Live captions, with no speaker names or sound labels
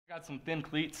Got some thin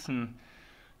cleats, and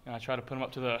I try to put them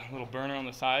up to the little burner on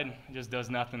the side. It just does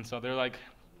nothing. So they're like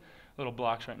little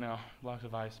blocks right now, blocks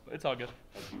of ice. But it's all good.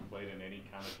 Have you played in any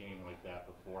kind of game like that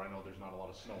before? I know there's not a lot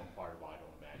of snow and fireball, I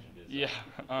don't imagine.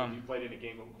 Have you played in a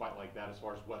game quite like that as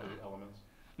far as weather elements?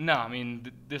 No, I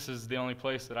mean, this is the only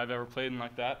place that I've ever played in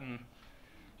like that. And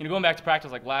going back to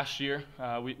practice like last year,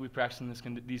 we practiced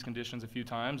in these conditions a few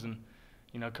times,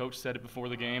 and Coach said it before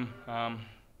the game.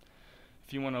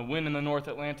 If you want to win in the North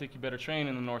Atlantic, you better train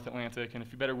in the North Atlantic, and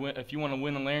if you want to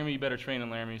win in Laramie, you better train in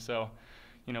Laramie. So,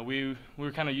 we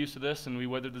were kind of used to this, and we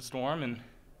weathered the storm and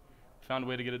found a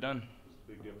way to get it done. What's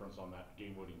the big difference on that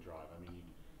game-winning drive? I mean,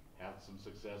 you had some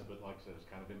success, but like I said, it's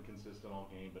kind of been consistent all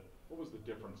game. But what was the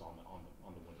difference on the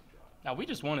winning drive? Now, we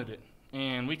just wanted it,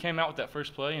 and we came out with that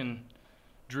first play, and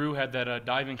Drew had that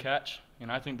diving catch,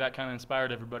 and I think that kind of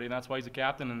inspired everybody. And that's why he's a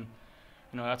captain, and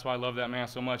that's why I love that man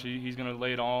so much. He's going to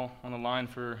lay it all on the line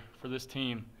for this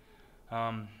team.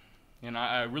 And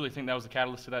I really think that was the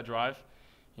catalyst to that drive.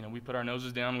 We put our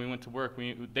noses down, we went to work.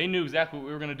 They knew exactly what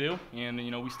we were going to do, and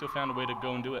we still found a way to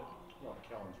go and do it. Well,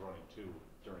 Kellen's running too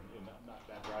in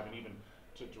that drive, and even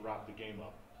to wrap the game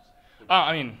up.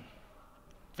 I mean,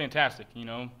 fantastic.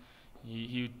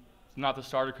 He's not the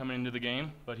starter coming into the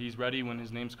game, but he's ready when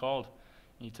his name's called.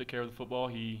 He took care of the football.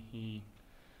 He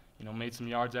made some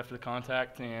yards after the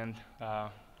contact, and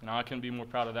I couldn't be more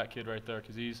proud of that kid right there,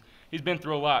 because he's been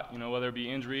through a lot, whether it be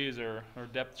injuries or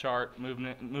depth chart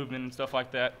movement and stuff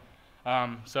like that.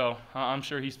 So I'm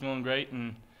sure he's feeling great,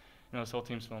 and this whole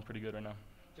team's feeling pretty good right now.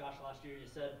 Josh, last year you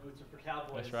said boots are for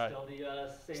Cowboys. That's right. Still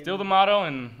the same. Still the motto,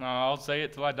 and I'll say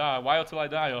it till I die. WYO till I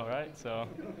die, all right? So.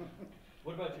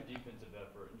 What about your defensive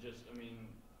effort?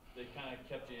 They kind of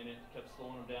kept you in it, kept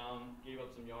slowing them down, gave up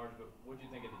some yards, but what do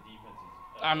you think of the defenses?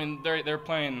 I mean, they're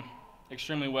playing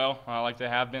extremely well, like they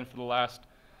have been for the last,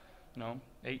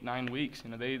 8-9 weeks.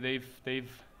 They've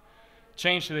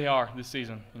changed who they are this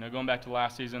season. Going back to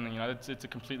last season, it's a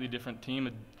completely different team,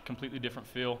 a completely different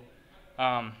feel.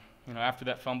 After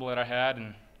that fumble that I had,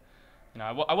 and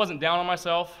I wasn't down on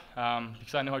myself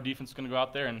because I know our defense is going to go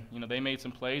out there, and they made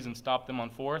some plays and stopped them on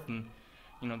fourth, and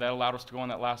that allowed us to go on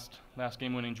that last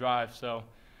game-winning drive. So,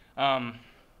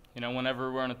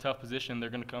 whenever we're in a tough position, they're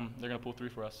going to pull through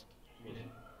for us.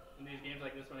 In these games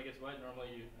like this, when it gets wet, normally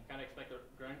you kind of expect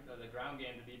the ground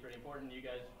game to be pretty important. You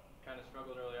guys kind of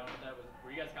struggled early on with that. Were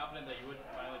you guys confident that you would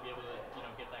finally be able to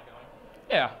get that going?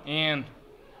 Yeah, and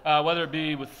whether it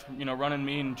be with running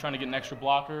me and trying to get an extra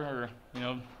blocker,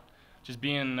 or just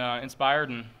being inspired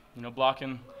and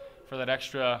blocking for that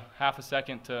extra half a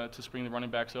second to spring the running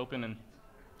backs open, and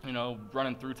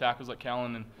running through tackles like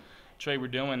Callan and Trey were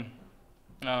doing.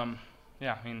 Yeah,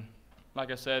 I mean,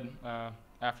 like I said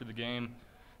after the game,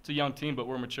 it's a young team, but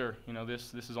we're mature.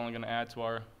 This is only going to add to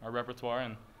our repertoire,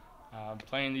 and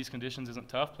playing in these conditions isn't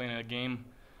tough. Playing in a game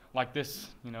like this,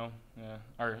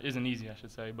 or isn't easy, I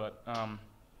should say, but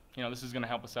this is going to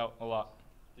help us out a lot.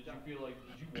 Did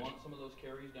you want some of those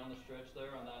carries down the stretch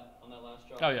there on that last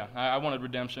drive? Oh yeah, I wanted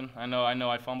redemption. I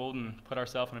know I fumbled and put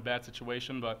ourselves in a bad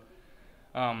situation, but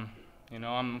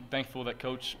I'm thankful that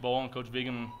Coach Bowl and Coach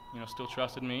Vegan still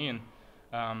trusted me, and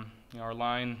our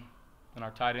line and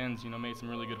our tight ends made some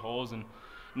really good holes, and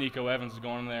Nico Evans was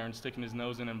going in there and sticking his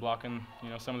nose in and blocking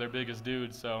some of their biggest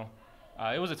dudes. So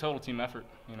it was a total team effort,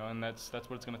 and that's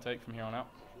what it's going to take from here on out.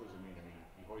 What does it mean? I mean,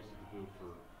 you hoisted the boot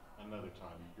for another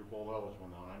time. You're bowl eligible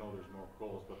now. I know there's more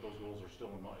goals, but those goals are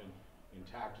still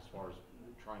intact as far as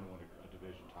trying to win a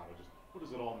division title. Just what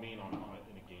does it all mean in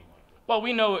a game like this? Well,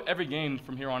 we know every game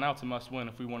from here on out is a must-win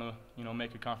if we want to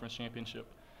make a conference championship.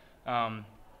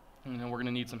 We're going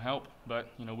to need some help, but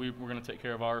we're going to take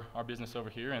care of our business over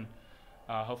here, and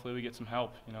hopefully we get some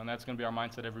help. And that's going to be our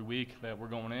mindset every week that we're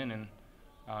going in, and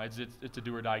it's a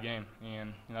do-or-die game,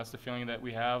 and that's the feeling that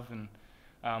we have, and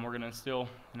we're going to instill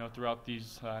throughout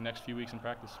these next few weeks in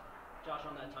practice. Josh,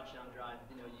 on that touchdown drive,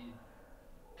 you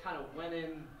kind of went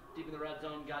in deep in the red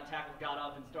zone, got tackled, got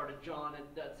up, and started jawing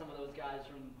at some of those guys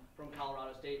from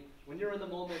Colorado State. When you're in the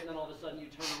moment, and then all of a sudden you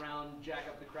turn around, jack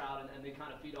up the crowd, and they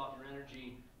kind of feed off your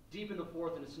energy. Deep in the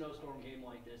fourth in a snowstorm game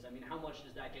like this, I mean, how much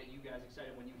does that get you guys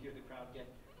excited when you hear the crowd get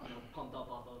pumped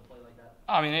up off of a play like that?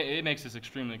 I mean, it makes us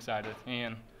extremely excited,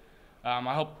 and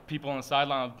I hope people on the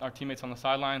sideline, our teammates on the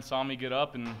sideline, saw me get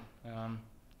up, and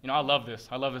I love this.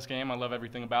 I love this game. I love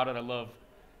everything about it. I love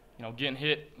getting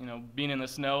hit, being in the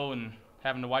snow and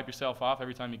having to wipe yourself off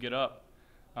every time you get up.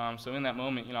 So in that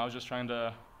moment, I was just trying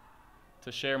to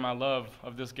share my love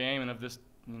of this game and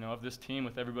of this team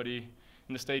with everybody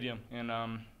in the stadium, and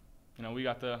we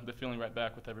got the feeling right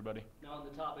back with everybody. Now, on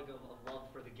the topic of love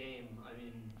for the game, I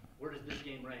mean, Where does this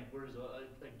game rank? Where does a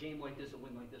game like this, a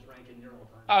win like this, rank in your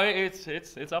all-time? Oh,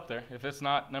 it's up there. If it's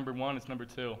not number 1, it's number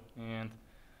 2. And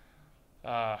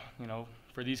you know,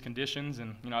 for these conditions,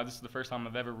 and you know, this is the first time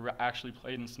I've ever actually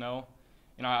played in snow.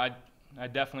 You know, I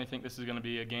definitely think this is going to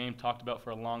be a game talked about for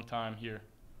a long time here.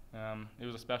 It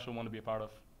was a special one to be a part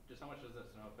of. Just how much does that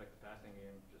snow affect the passing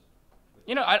game? Just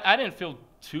You know, I didn't feel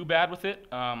too bad with it.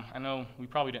 I know we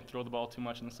probably didn't throw the ball too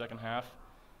much in the second half,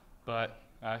 but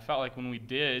I felt like when we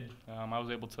did, I was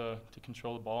able to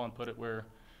control the ball and put it where,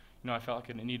 you know, I felt like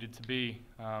it needed to be.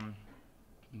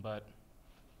 But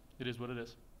it is what it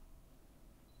is.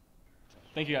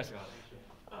 Thank you, guys.